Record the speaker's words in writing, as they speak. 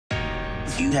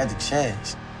If you had the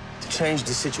chance to change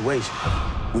the situation,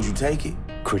 would you take it?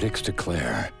 Critics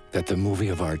declare that the movie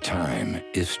of our time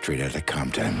is Straight Outta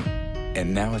Compton.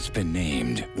 And now it's been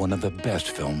named one of the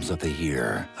best films of the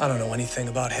year. I don't know anything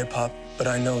about hip-hop, but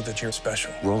I know that you're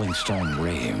special. Rolling Stone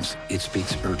raves it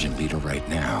speaks urgently to right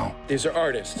now. These are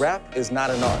artists. Rap is not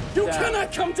an art. You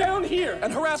cannot come down here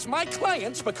and harass my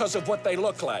clients because of what they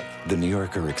look like. The New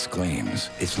Yorker exclaims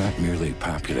it's not merely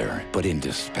popular, but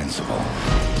indispensable.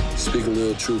 Speak a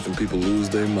little truth and people lose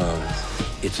their minds.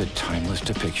 It's a timeless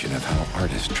depiction of how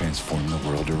artists transform the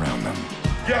world around them.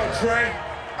 Yo, Dre,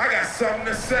 I got something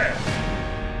to say.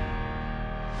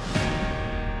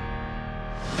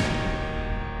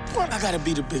 Why I gotta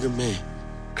be the bigger man?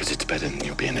 Because it's better than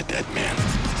you being a dead man.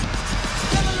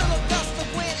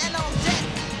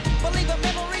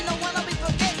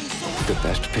 The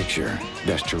best picture,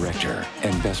 best director,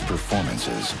 and best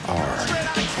performances are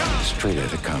Straight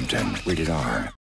Outta Compton, rated R.